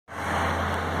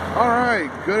Alright,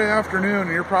 good afternoon.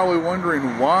 You're probably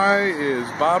wondering, why is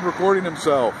Bob recording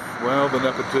himself? Well, the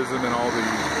nepotism and all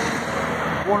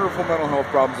the wonderful mental health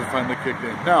problems have finally kicked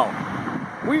in. Now,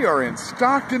 we are in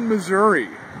Stockton, Missouri,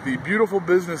 the beautiful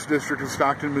business district of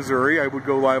Stockton, Missouri. I would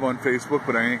go live on Facebook,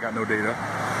 but I ain't got no data.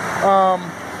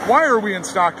 Why are we in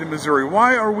Stockton, Missouri?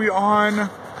 Why are we on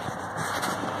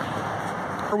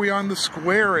the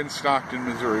square in Stockton,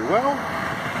 Missouri? Well,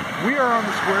 we are on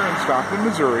the square in Stockton,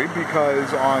 Missouri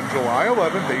because on July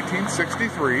 11th,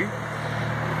 1863,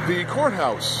 the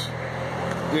courthouse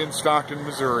in Stockton,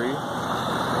 Missouri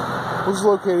was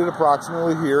located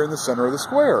approximately here in the center of the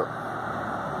square.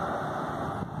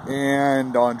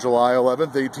 And on July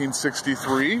 11th,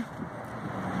 1863,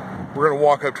 we're going to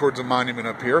walk up towards a monument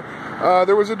up here.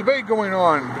 There was a debate going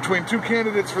on between two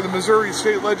candidates for the Missouri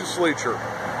State Legislature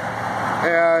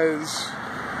as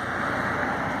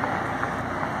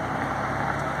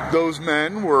those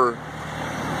men were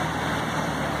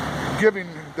giving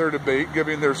their debate,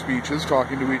 giving their speeches,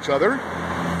 talking to each other.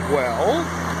 Well,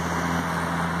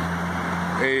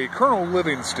 a Colonel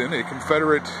Livingstone, a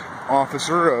Confederate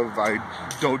officer of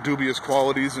dubious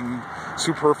qualities and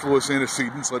superfluous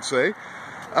antecedents, let's say,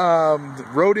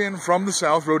 rode in from the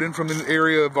South, rode in from the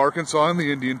area of Arkansas and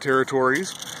the Indian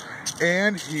Territories,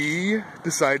 and he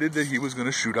decided that he was going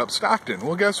to shoot up Stockton.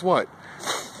 Well, guess what?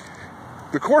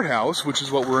 The courthouse, which is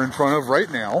what we're in front of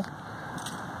right now,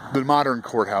 the modern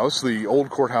courthouse, the old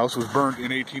courthouse was burnt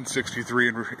in 1863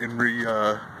 in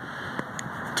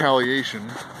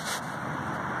retaliation,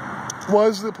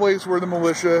 was the place where the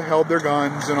militia held their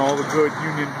guns, and all the good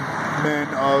Union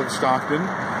men of Stockton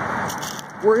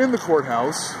were in the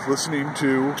courthouse listening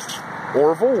to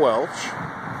Orville Welch,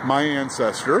 my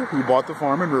ancestor, who bought the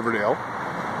farm in Riverdale,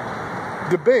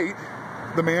 debate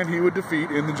the man he would defeat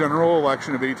in the general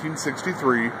election of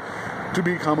 1863 to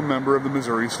become a member of the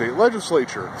Missouri State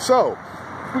Legislature. So,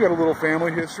 we got a little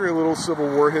family history, a little Civil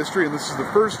War history, and this is the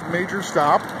first major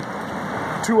stop,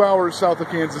 2 hours south of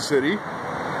Kansas City,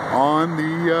 on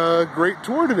the great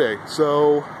tour today.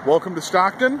 So, welcome to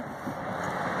Stockton.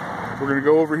 We're going to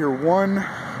go over here one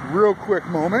real quick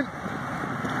moment.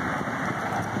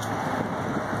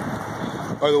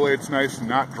 By the way, it's nice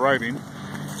not driving.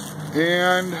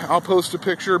 And I'll post a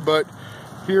picture, but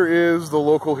here is the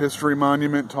local history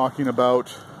monument talking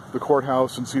about the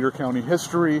courthouse and Cedar County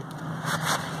history.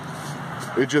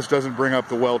 It just doesn't bring up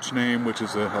the Welch name, which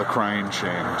is a crying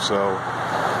shame. So,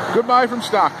 goodbye from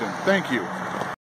Stockton. Thank you.